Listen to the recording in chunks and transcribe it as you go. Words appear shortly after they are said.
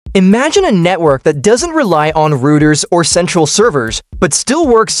Imagine a network that doesn't rely on routers or central servers, but still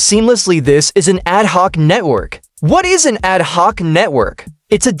works seamlessly. This is an ad hoc network. What is an ad hoc network?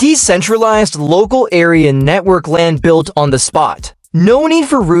 It's a decentralized local area network LAN built on the spot. No need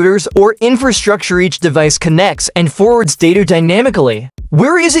for routers or infrastructure. Each device connects and forwards data dynamically.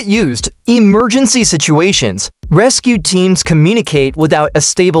 Where is it used? Emergency situations. Rescue teams communicate without a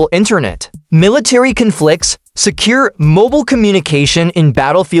stable internet. Military conflicts. Secure mobile communication in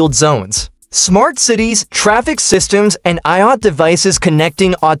battlefield zones. Smart cities, traffic systems, and IoT devices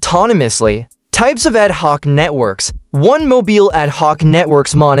connecting autonomously. Types of ad hoc networks. 1. Mobile ad hoc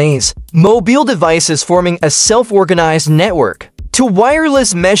networks. MONEs. Mobile devices forming a self-organized network. 2.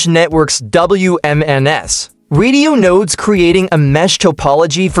 Wireless mesh networks. WMNS. Radio nodes creating a mesh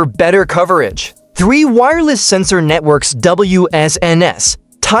topology for better coverage. 3. Wireless sensor networks. WSNS.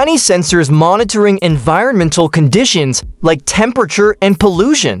 Tiny sensors monitoring environmental conditions like temperature and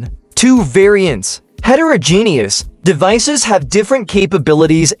pollution. 2. Variants. Heterogeneous. Devices have different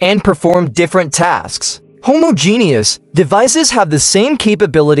capabilities and perform different tasks. Homogeneous. Devices have the same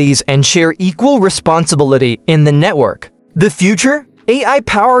capabilities and share equal responsibility in the network. The future?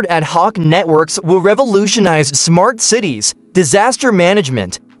 AI-powered ad hoc networks will revolutionize smart cities, disaster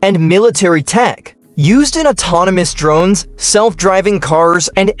management, and military tech. Used in autonomous drones, self-driving cars,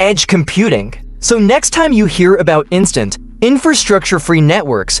 and edge computing. So next time you hear about instant, infrastructure-free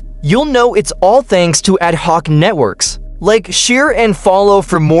networks, you'll know it's all thanks to ad hoc networks. Like, share, and follow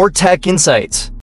for more tech insights.